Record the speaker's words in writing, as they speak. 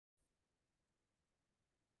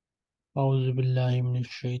أعوذ بالله من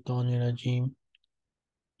الشيطان الرجيم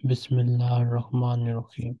بسم الله الرحمن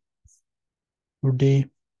الرحيم. Today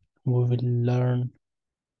we will learn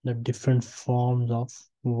the different forms of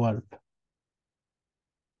verb.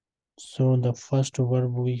 So the first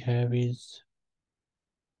verb we have is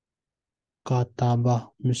kataba.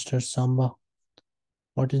 Mr. Samba,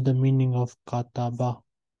 what is the meaning of kataba?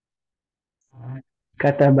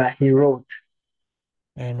 Kataba, he wrote.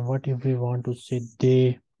 And what if we want to say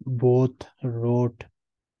they both wrote?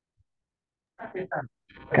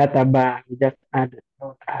 Kataba, we just add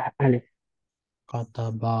alif.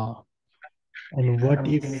 Kataba. And what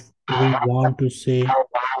if we want to say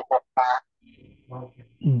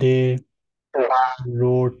they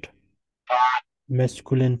wrote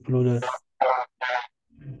masculine plural?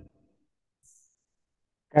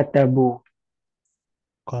 Katabu.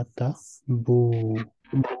 Katabu.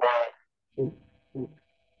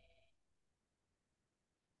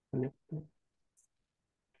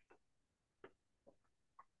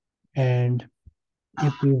 And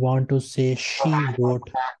if we want to say she wrote,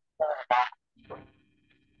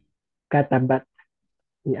 Katabat,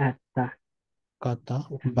 we add ta.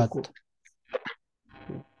 katabat.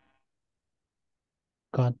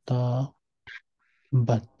 Katabat.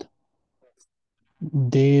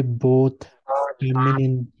 They both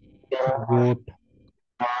feminine wrote.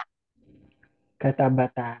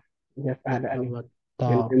 Katabata, just add alif.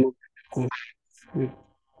 Katabata. And remove. Mm.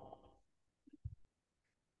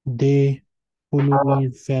 They plural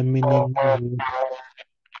feminine wrote.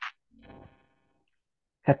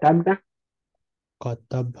 Katabda,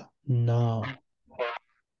 Katabna.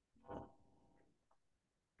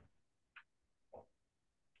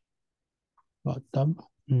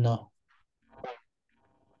 Katabna.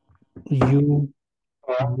 You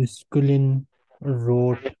masculine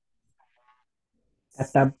wrote.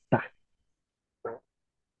 katabta.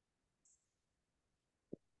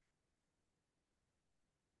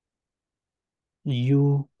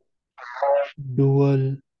 You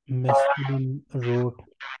dual masculine wrote.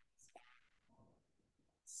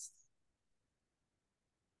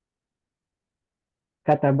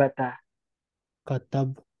 Katabata,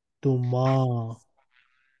 Katabtuma.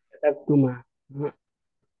 katabtuma.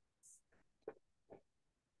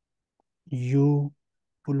 You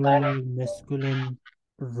plural masculine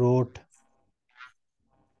wrote.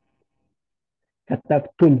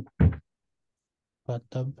 Katabtum,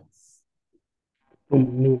 Katabtum.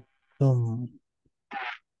 me.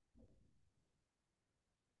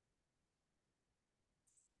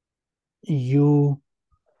 You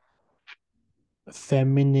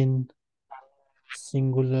feminine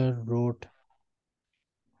singular wrote.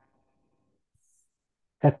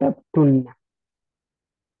 Katabtunna,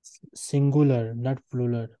 Singular, not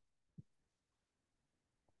plural.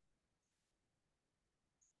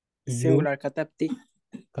 You singular katabti.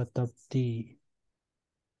 katabti.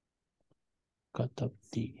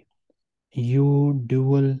 Katabti. You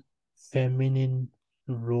dual feminine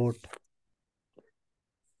wrote.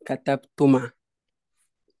 Katabtuma,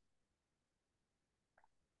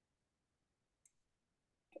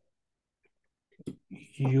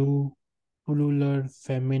 You plural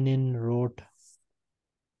feminine wrote.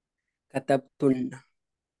 katabtunna.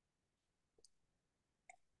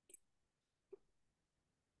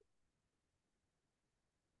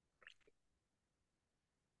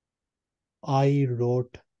 I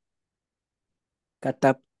wrote.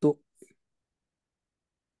 Katabtu,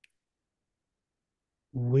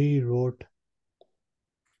 We wrote.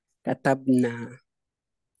 katabna.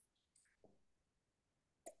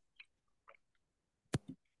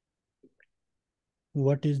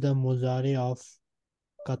 What is the muzari of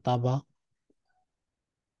kataba?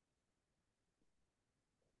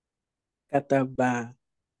 Kataba,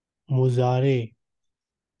 Muzare.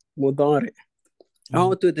 مضارع.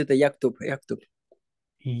 تو يكتب يكتب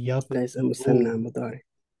ليس مثنى Yaktubu. مضارع.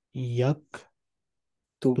 Yaktubu.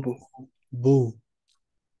 تبو.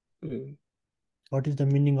 Mm. What is the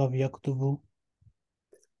meaning of yaktubu?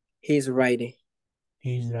 He's writing.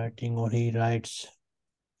 He is writing or he writes.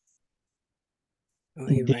 Oh,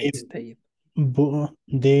 he writes. They, طيب.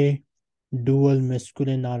 they dual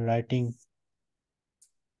masculine are writing.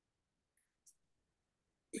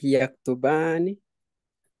 يكتبان.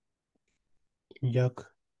 Yaktubani.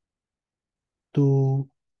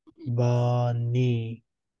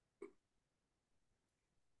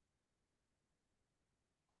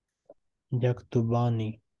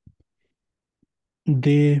 Yaktubani.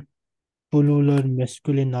 They plural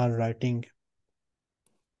masculine are writing.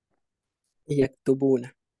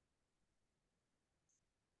 يكتبون.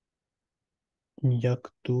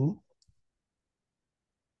 Yaktubu.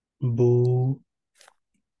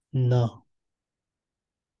 No.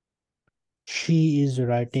 She is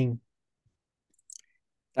writing.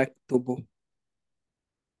 تكتب.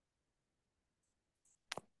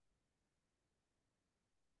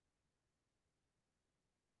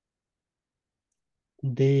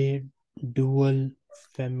 They dual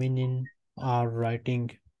feminine are writing.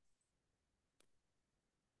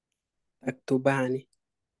 تكتبان.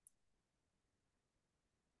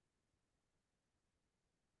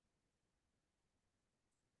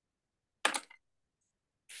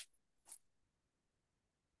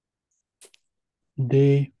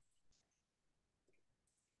 They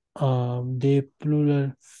they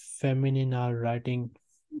plural feminine are writing.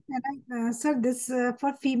 Sir, this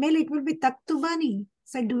for female it will be taktubani.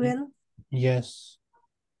 Sir, dual. Yes.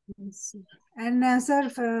 Yes. And sir,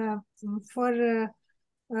 for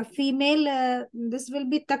female, this will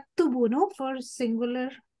be taktubu, no? For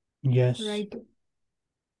singular, Yes. right?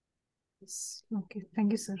 Yes. Okay.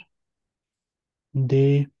 Thank you, sir.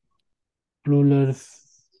 They plural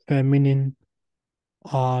feminine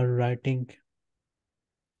are writing.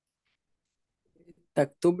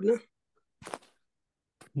 تكتبن.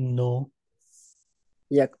 No.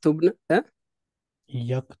 يكتبن.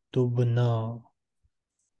 يكتبنا.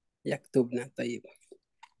 يكتبن. طيب.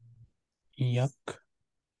 يكتبنا.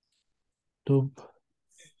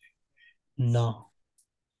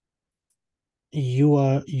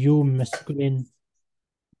 You masculine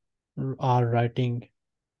are writing.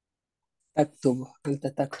 تكتب. أنت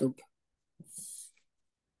تكتب.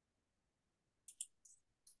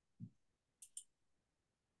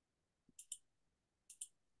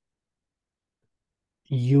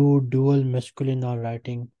 You dual masculine are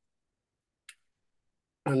writing.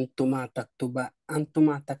 أنتما تكتبان.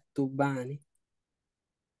 أنتما تكتبان.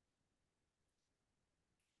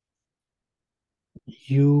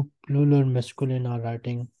 You plural masculine are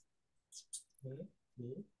writing.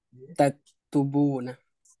 تكتبون.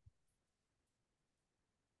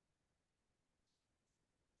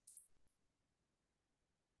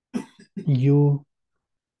 You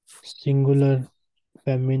singular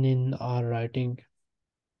feminine are writing.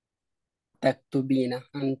 تكتبين.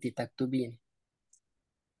 أنت تكتبين.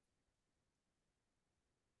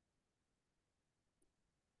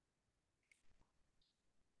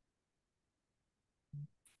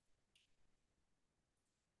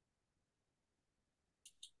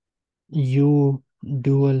 You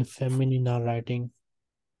dual feminine are writing.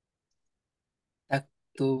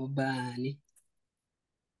 تكتبان.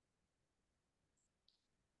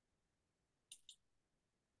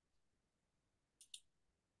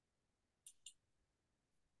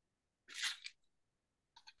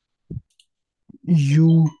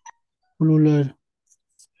 You plural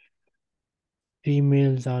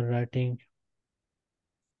females are writing.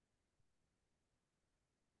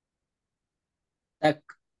 تك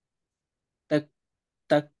تك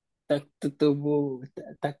تك تكتبو.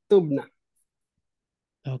 تكتبنا.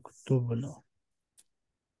 أكتبنا.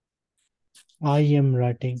 I am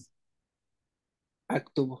writing.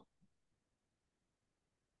 أكتب.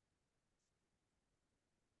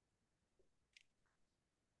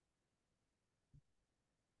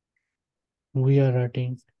 We are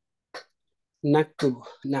writing. نكتب.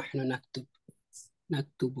 نحن نكتب.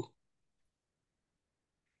 نكتب.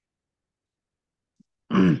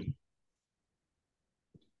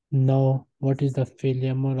 Now, what is the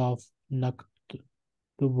failure of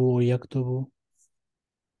naktubu yaktubu?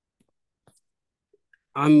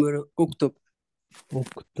 عمرو اكتب.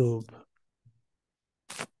 Uktub.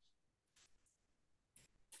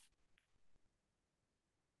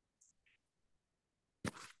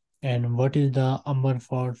 And what is the amr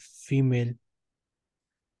for female?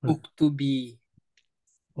 اكتبي.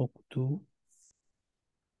 Uktu.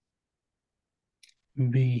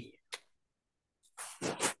 B.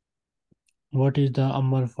 What is the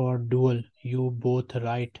amr for dual? You both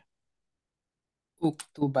write.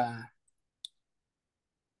 اكتبا.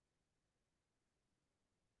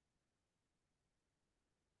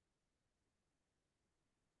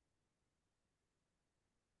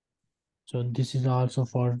 So this is also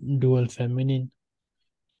for dual feminine.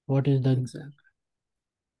 What is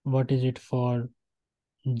it for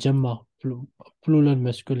jamma, plural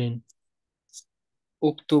masculine?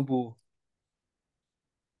 اكتبوا.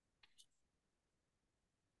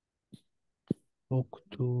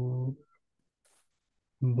 Uktubu.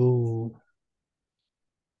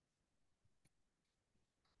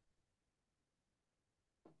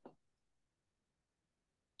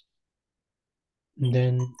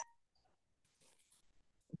 Then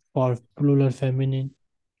for plural feminine,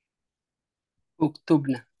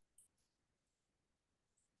 اكتبنا.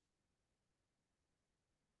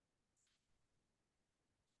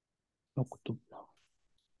 اكتبنا.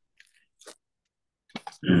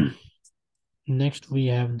 Next we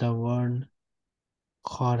have the word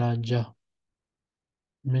kharaja.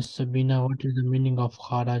 Miss Sabina, what is the meaning of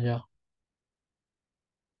kharaja?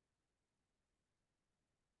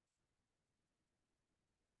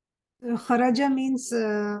 Kharaja means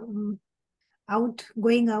out,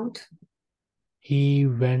 going out. He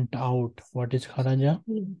went out. What is kharaja?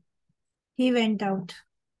 He went out.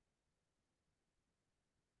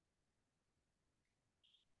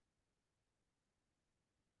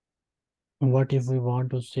 What if we want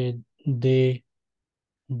to say they,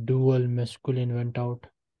 dual masculine, went out?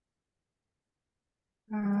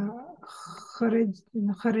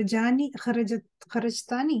 Kharajani,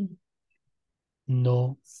 Kharajtani,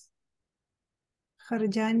 No,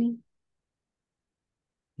 Kharajani.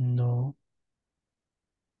 no.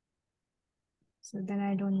 So then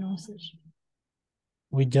I don't know, sir.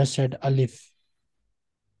 We just said alif.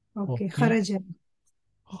 Okay, Okay. Kharaja.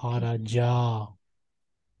 Kharaja.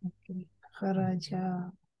 Okay,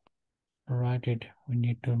 Kharaja. Write it. We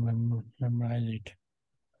need to memorize it.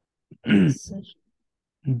 Yes, sir.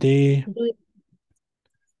 They, Do it.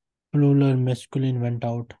 plural masculine, went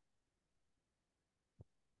out.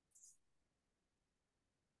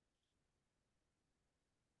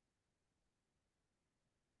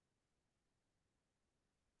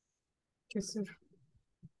 Yes, sir.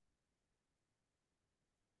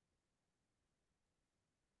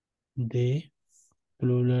 They,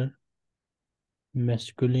 plural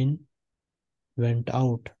masculine, went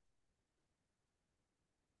out.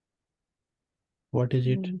 What is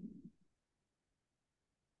it?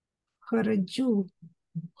 Kharaju.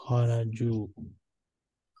 Kharaju.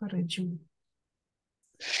 Kharaju.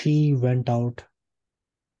 She went out.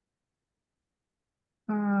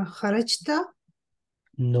 Kharajta.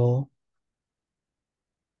 No.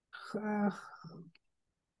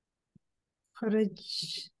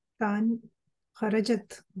 Kharajtan.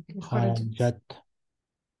 Kharajat. Okay, Kharajat.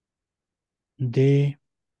 They,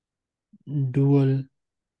 dual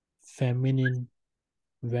feminine,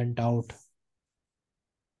 went out.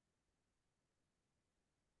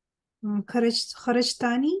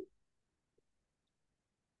 Kharajtani.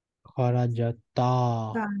 Kharajata.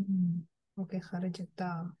 Tani. Okay,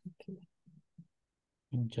 Kharajata. Okay.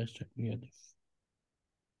 Just here.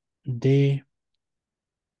 They,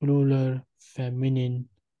 plural feminine,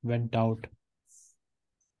 went out.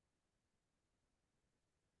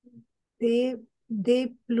 They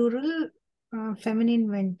plural feminine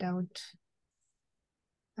went out.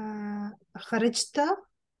 Kharajta.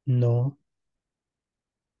 No.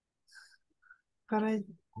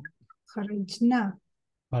 Kharajna.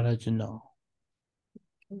 Kharajna.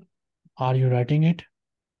 Are you writing it?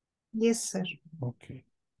 Yes, sir. Okay.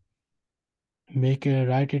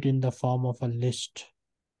 Write it in the form of a list.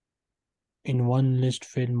 In one list,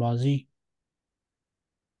 fi'l mazi.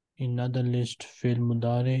 In another list, fi'l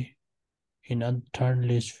mudare. In a third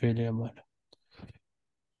list, fi'l amar.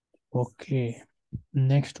 Okay.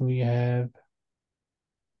 Next we have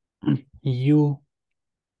you,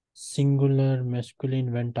 singular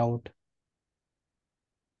masculine, went out.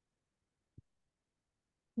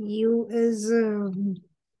 You is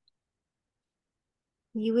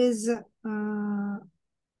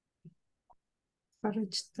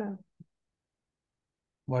Kharajta.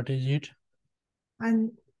 What is it?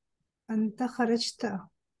 Anta Kharajta.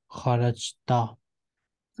 Kharajta.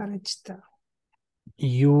 Kharajta.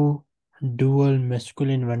 You, dual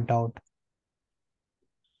masculine, went out.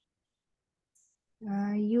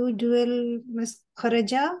 You dual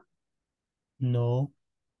Kharaja. No.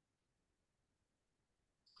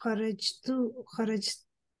 Kharajtu.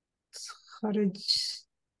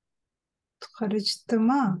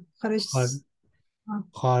 Kharajtama.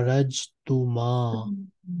 Kharajtuma.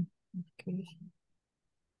 Okay.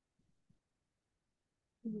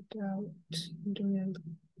 Without dual.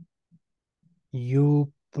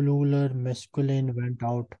 You, plural masculine, went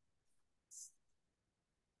out.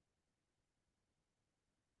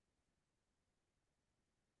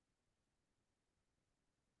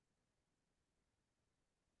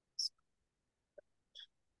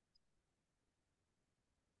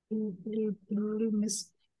 Plural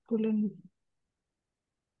masculine.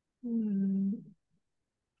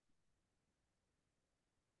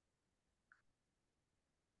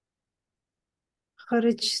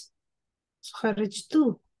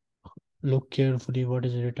 Kharajtu. Look carefully what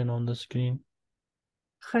is written on the screen.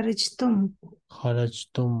 Kharajtum.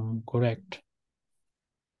 Kharajtum. Correct.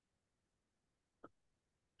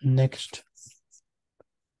 Next.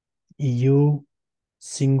 You,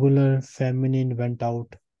 singular feminine, went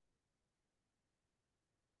out.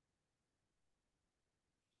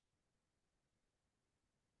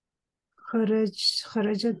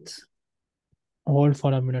 خرجت. Hold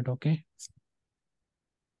for a minute, okay?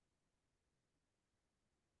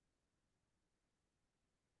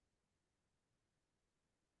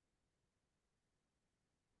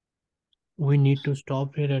 We need to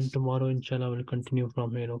stop here, and tomorrow, inshallah, we'll continue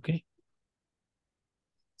from here, okay?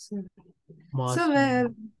 So,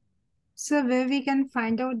 Maasam. where we can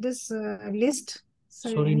find out this list? Sir,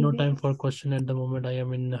 Sorry, no anywhere? time for question at the moment. I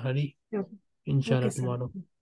am in a hurry. Okay. Inshallah, Okay, sir. tomorrow.